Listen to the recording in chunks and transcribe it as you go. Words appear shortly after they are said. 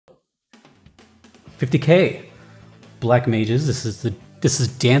50K. Black Mages. This is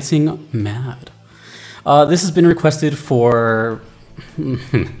Dancing Mad. This has been requested for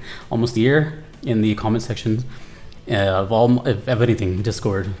almost a year in the comment section of anything,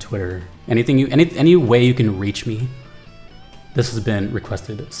 Discord, Twitter, any way you can reach me. This has been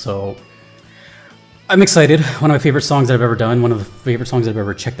requested, so I'm excited. One of my favorite songs that I've ever done, one of the favorite songs I've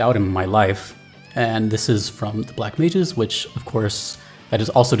ever checked out in my life, and this is from the Black Mages, which of course I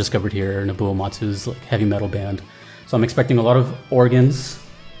just also discovered here, Nobuo Matsu's like heavy metal band. So I'm expecting a lot of organs,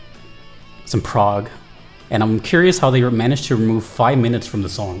 some prog, and I'm curious how they managed to remove 5 minutes from the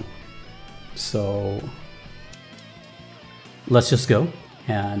song. So let's just go,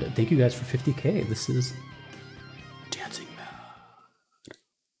 and thank you guys for 50K. This is Dancing Mad.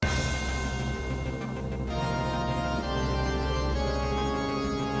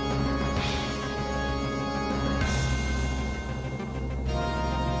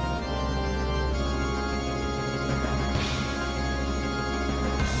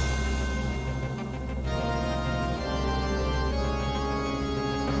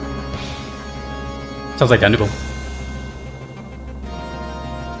 Sounds identical.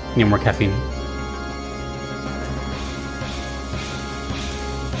 Need more caffeine.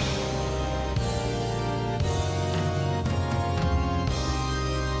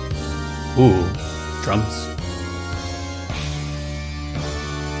 Ooh, drums.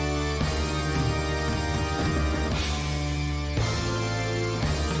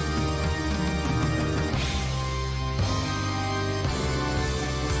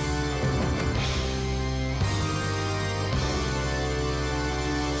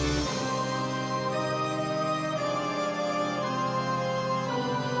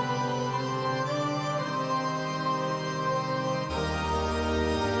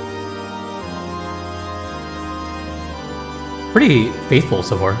 Pretty faithful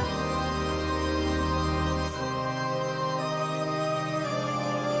so far.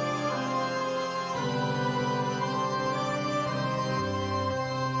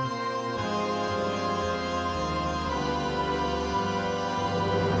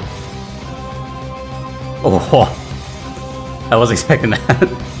 Oh, I was expecting that.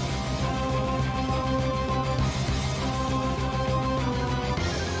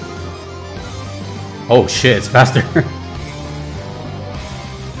 Oh shit, it's faster.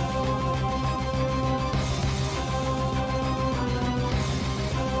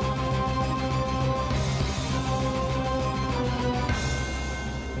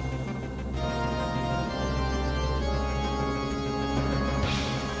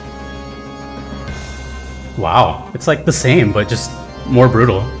 Wow, it's like the same, but just more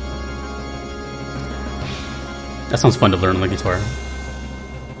brutal. That sounds fun to learn on the guitar.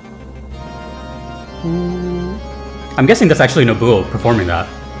 I'm guessing that's actually Nobuo performing that.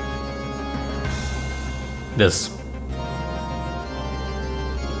 This.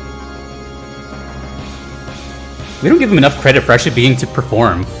 We don't give him enough credit for actually being to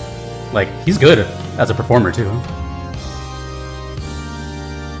perform. Like, he's good as a performer too.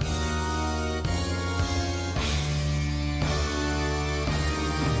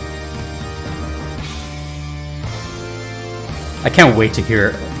 I can't wait to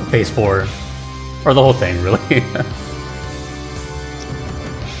hear Phase 4, or the whole thing, really.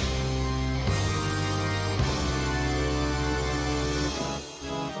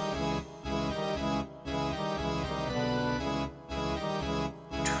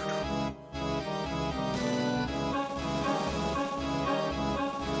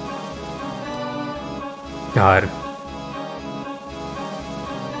 God.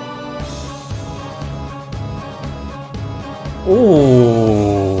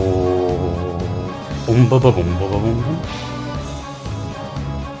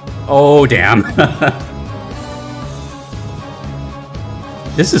 Oh, damn.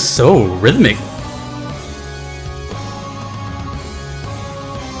 This is so rhythmic.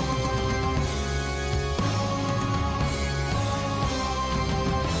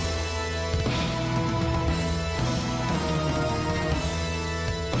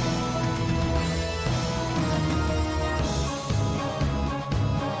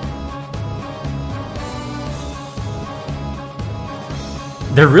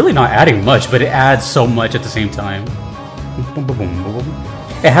 They're really not adding much, but it adds so much at the same time.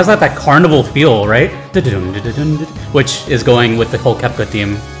 It has like that carnival feel, right? Which is going with the whole Kefka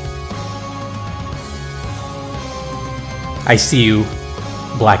theme. I see you,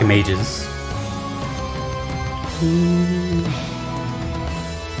 Black Mages.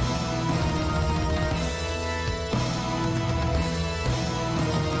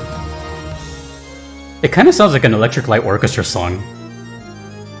 It kind of sounds like an Electric Light Orchestra song.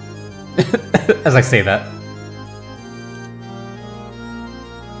 As I say that.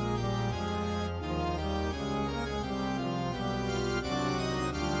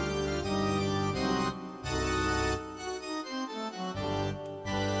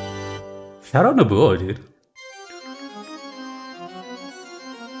 Shout out Nobuo, dude.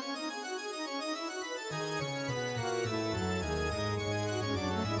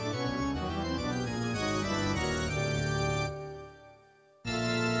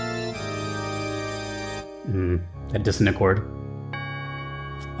 A dissonant chord.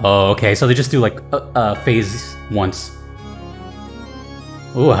 Oh, okay, so they just do like a phase once.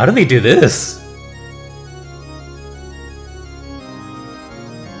 Ooh, how do they do this?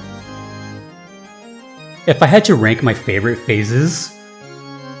 If I had to rank my favorite phases,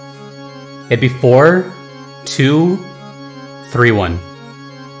 it'd be 4, 2, 3, 1.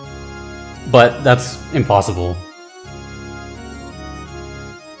 But that's impossible.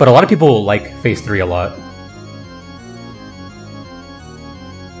 But a lot of people like phase 3 a lot.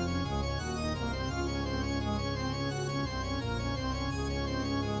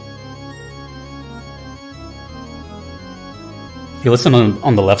 If you listen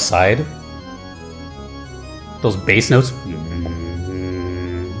on the left side, those bass notes.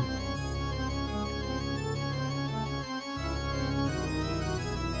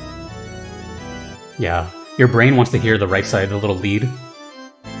 Yeah, your brain wants to hear the right side, the little lead.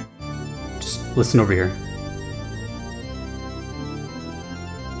 Just listen over here.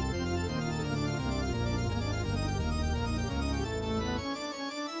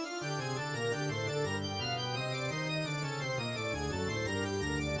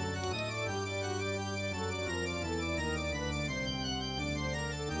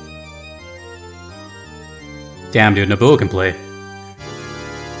 Damn, dude, Nobuo can play.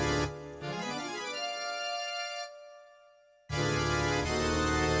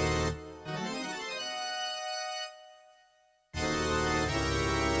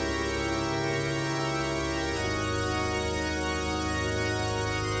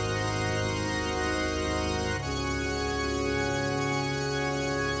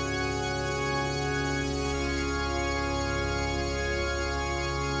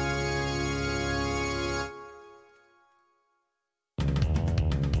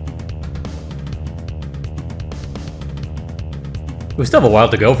 We still have a while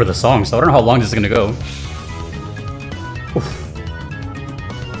to go for the song, so I don't know how long this is gonna go. Oof.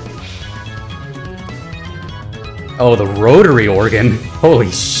 Oh, the rotary organ. Holy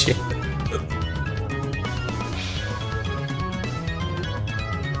shit.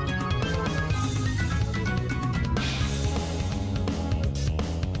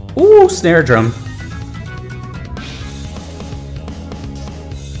 Ooh, snare drum.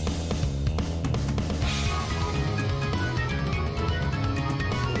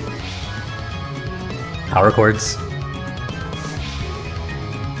 Power chords.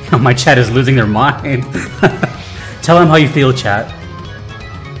 My chat is losing their mind. Tell them how you feel, chat.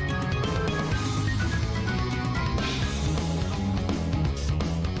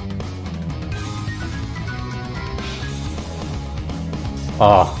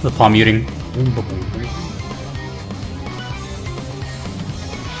 Oh, the palm muting.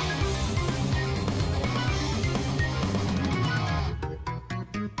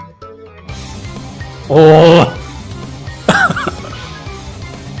 Oh!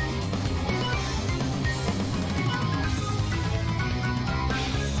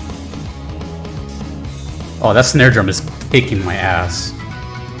 Oh, that snare drum is kicking my ass.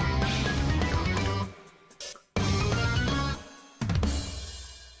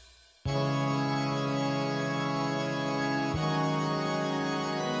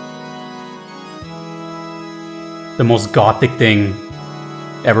 The most gothic thing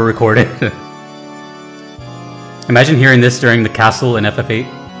ever recorded. Imagine hearing this during the castle in FF8.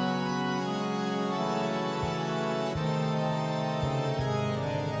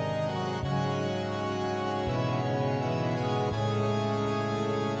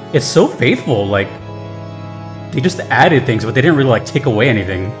 It's so faithful, like, they just added things, but they didn't really, like, take away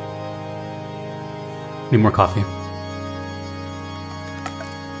anything. Need more coffee.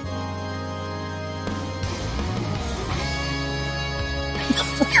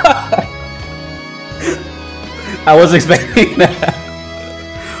 I was expecting that.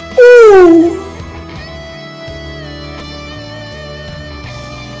 Ooh.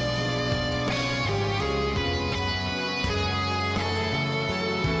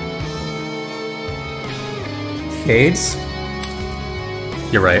 Fades?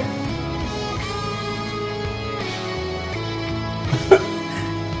 You're right.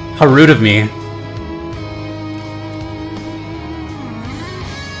 How rude of me.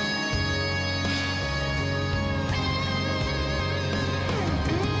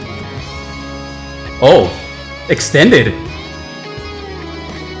 Oh, extended.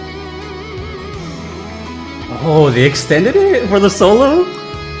 Oh, they extended it for the solo?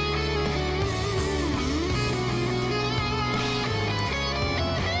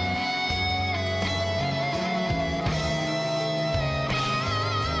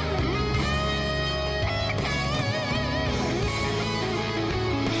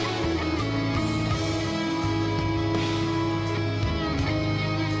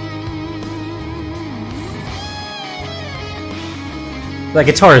 That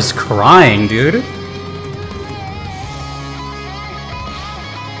guitar is crying, dude.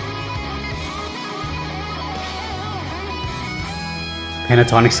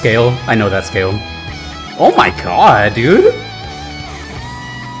 Pentatonic scale. I know that scale. Oh my god, dude.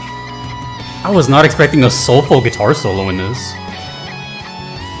 I was not expecting a soulful guitar solo in this.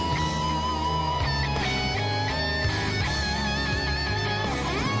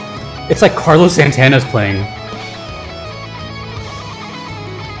 It's like Carlos Santana's playing.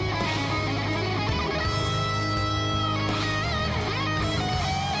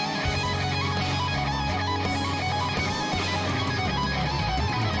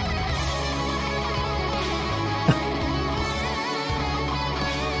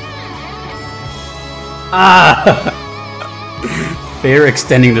 Ah! They're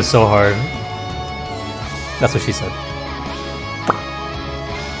extending this so hard. That's what she said.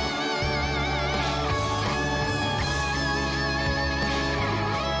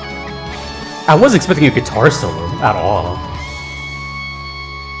 I wasn't expecting a guitar solo at all.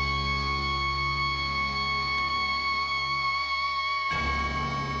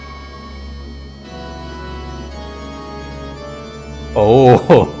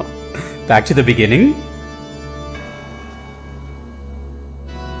 Oh, back to the beginning?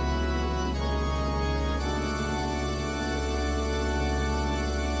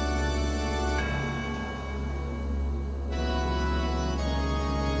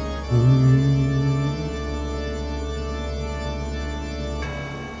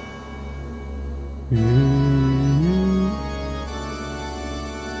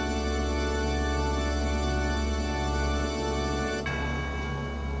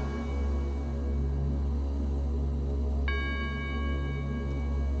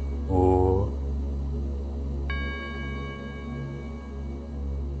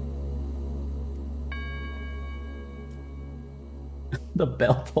 The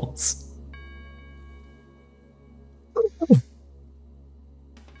bell pulse.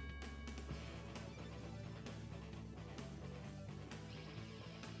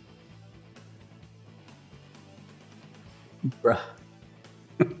 Bruh.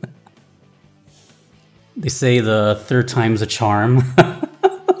 They say the third time's a charm.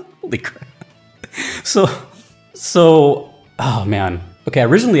 Holy crap. So, oh man. Okay,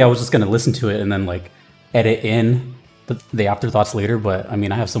 originally I was just gonna listen to it and then like edit in the afterthoughts later, but I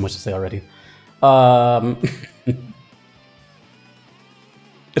mean, I have so much to say already.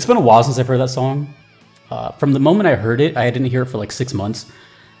 It's been a while since I've heard that song. From the moment I heard it, I didn't hear it for like 6 months.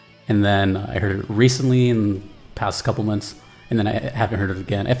 And then I heard it recently in the past couple months, and then I haven't heard it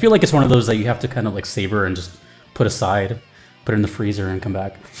again. I feel like it's one of those that you have to kind of like savor and just put aside, put it in the freezer and come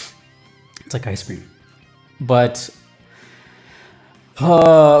back. It's like ice cream. But,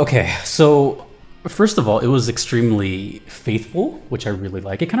 okay, so first of all, it was extremely faithful, which I really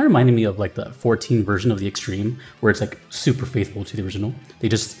like. It kind of reminded me of like the 14 version of the Extreme, where it's like super faithful to the original. They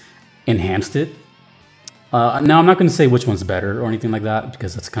just enhanced it. Now, I'm not going to say which one's better or anything like that,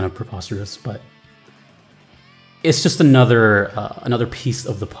 because that's kind of preposterous, but it's just another another piece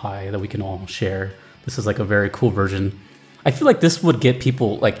of the pie that we can all share. This is like a very cool version. I feel like this would get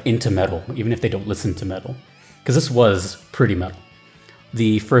people like into metal, even if they don't listen to metal, because this was pretty metal.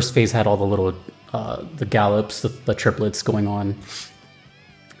 The first phase had all the little the gallops, the triplets going on.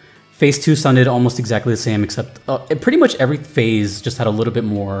 Phase 2 sounded almost exactly the same, except pretty much every phase just had a little bit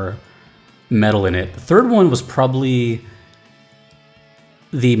more metal in it. The third one was probably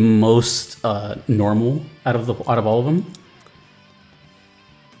the most normal out of all of them.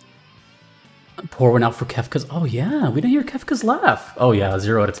 Pour one out for Kefka's. Oh yeah, we didn't hear Kefka's laugh. Oh yeah,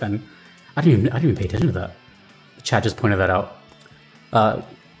 0 out of 10. I didn't even pay attention to that. The chat just pointed that out. I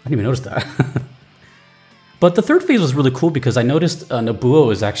didn't even notice that. But the third phase was really cool because I noticed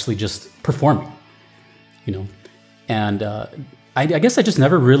Nobuo is actually just performing, you know, and I guess I just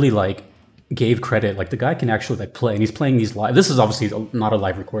never really like gave credit. Like the guy can actually like play, and he's playing these live. This is obviously not a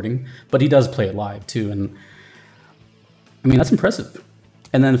live recording, but he does play it live too, and I mean that's impressive.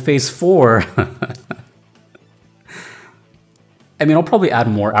 And then phase 4, I mean I'll probably add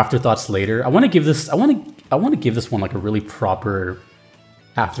more afterthoughts later. I want to give this one like a really proper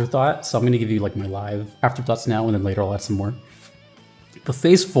afterthought, so I'm going to give you like my live afterthoughts now, and then later I'll add some more. But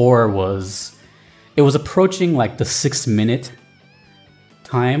phase 4 was, it was approaching like the 6-minute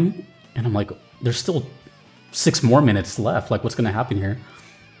time, and I'm like, there's still 6 more minutes left, like what's going to happen here?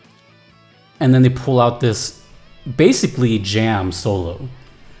 And then they pull out this basically jam solo.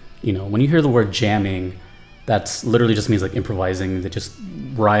 You know, when you hear the word jamming, that's literally just means like improvising. They just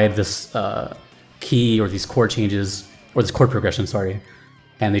ride this key or these chord changes, or this chord progression, sorry,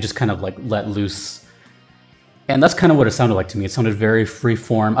 and they just kind of like let loose. And that's kind of what it sounded like to me. It sounded very free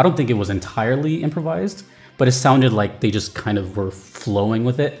form. I don't think it was entirely improvised, but it sounded like they just kind of were flowing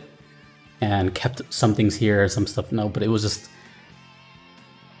with it and kept some things here, some stuff no, but it was just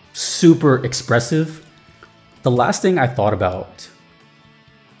super expressive. The last thing I thought about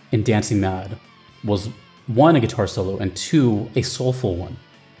in Dancing Mad was 1, a guitar solo, and 2, a soulful one.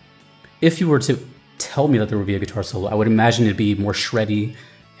 If you were to tell me that there would be a guitar solo, I would imagine it'd be more shreddy,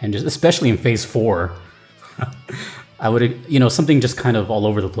 and just especially in phase 4, I would, you know, something just kind of all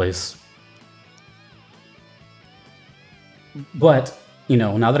over the place. But, you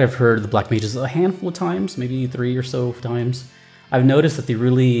know, now that I've heard the Black Mages a handful of times, maybe 3 or so times, I've noticed that they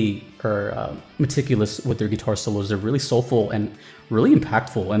really are meticulous with their guitar solos. They're really soulful and really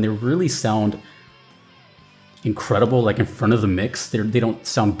impactful, and they really sound incredible, like in front of the mix. They don't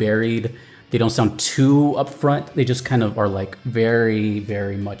sound buried. They don't sound too upfront. They just kind of are like very,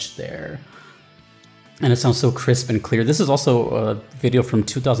 very much there. And it sounds so crisp and clear. This is also a video from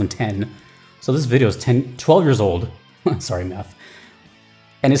 2010. So this video is 12 years old. Sorry, math.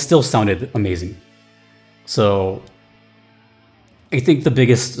 And it still sounded amazing. So I think the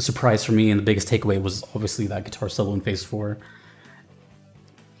biggest surprise for me and the biggest takeaway was obviously that guitar solo in phase 4.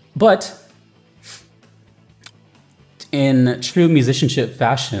 But in true musicianship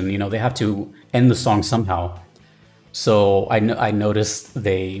fashion, you know, they have to end the song somehow. So I noticed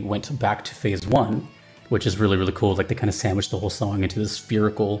they went back to phase 1, which is really, really cool. Like they kind of sandwiched the whole song into this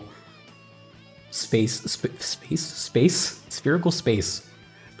spherical spherical space.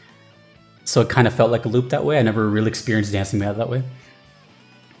 So it kind of felt like a loop that way. I never really experienced Dancing Mad that way.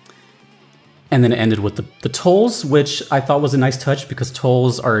 And then it ended with the tolls, which I thought was a nice touch, because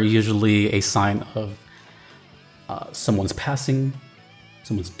tolls are usually a sign of someone's passing,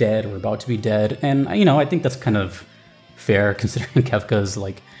 someone's dead or about to be dead. And, you know, I think that's kind of fair considering Kefka's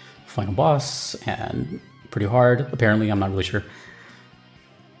like final boss and pretty hard. Apparently, I'm not really sure.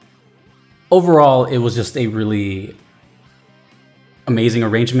 Overall, it was just a really amazing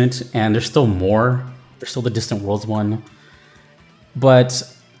arrangement, and there's still more. There's still the Distant Worlds one. But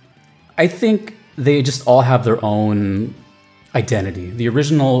I think they just all have their own identity. The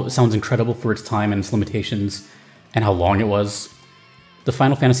original sounds incredible for its time and its limitations and how long it was. The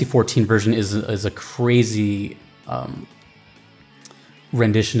Final Fantasy XIV version is a crazy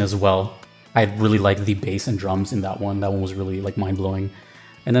rendition as well. I really liked the bass and drums in that one. That one was really like mind-blowing.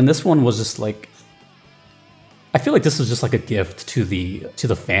 And then this one was just like, I feel like this was just like a gift to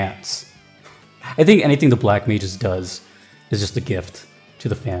the fans. I think anything the Black Mages does is just a gift to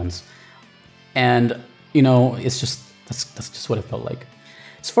the fans. And, you know, it's just, that's just what it felt like.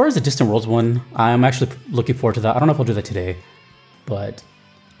 As far as the Distant Worlds one, I'm actually looking forward to that. I don't know if I'll do that today, but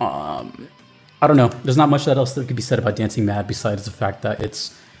I don't know. There's not much else that could be said about Dancing Mad besides the fact that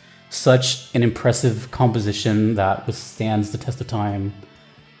it's such an impressive composition that withstands the test of time.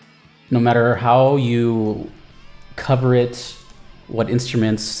 No matter how you cover it, what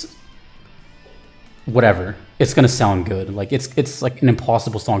instruments, whatever, it's gonna sound good. Like it's like an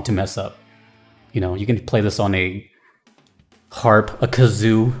impossible song to mess up. You know, you can play this on a harp, a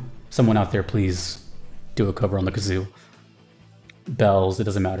kazoo. Someone out there, please do a cover on the kazoo. Bells, it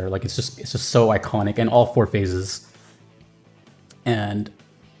doesn't matter. Like it's just so iconic, and all 4 phases. And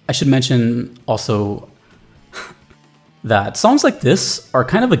I should mention also that songs like this are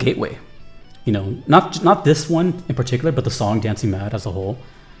kind of a gateway. You know, not this one in particular, but the song Dancing Mad as a whole.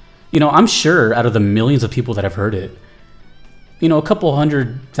 You know, I'm sure out of the millions of people that have heard it, you know, a couple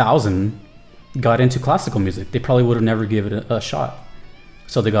 100,000 got into classical music. They probably would have never given it a shot.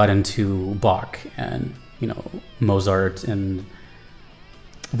 So they got into Bach and, you know, Mozart and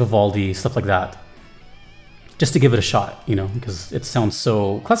Vivaldi, stuff like that, just to give it a shot, you know, because it sounds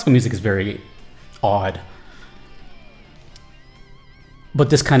so, classical music is very odd. But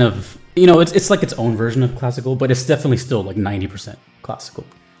this kind of, you know, it's like its own version of classical, but it's definitely still like 90% classical.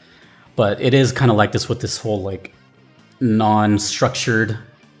 But it is kind of like this with this whole like non-structured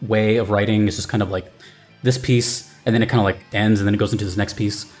way of writing. It's just kind of like this piece, and then it kind of like ends, and then it goes into this next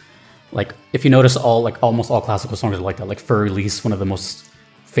piece. Like if you notice, almost all classical songs are like that. Like Fur Elise, one of the most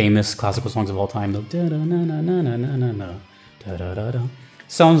famous classical songs of all time.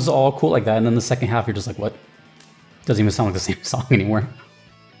 sounds all cool like that, and then the second half you're just like, what? Doesn't even sound like the same song anymore.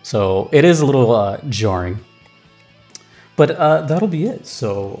 So it is a little jarring. But that'll be it.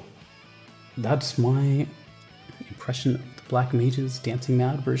 So that's my impression of the Black Mages Dancing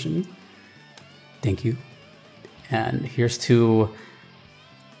Mad version. Thank you. And here's to...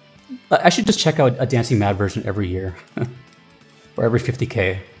 I should just check out a Dancing Mad version every year. Or every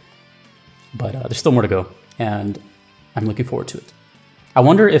 50K. But there's still more to go. And I'm looking forward to it. I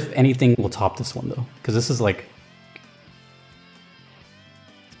wonder if anything will top this one, though. Because this is like...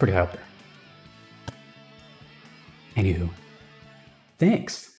 it's pretty high up there. Anywho. Thanks.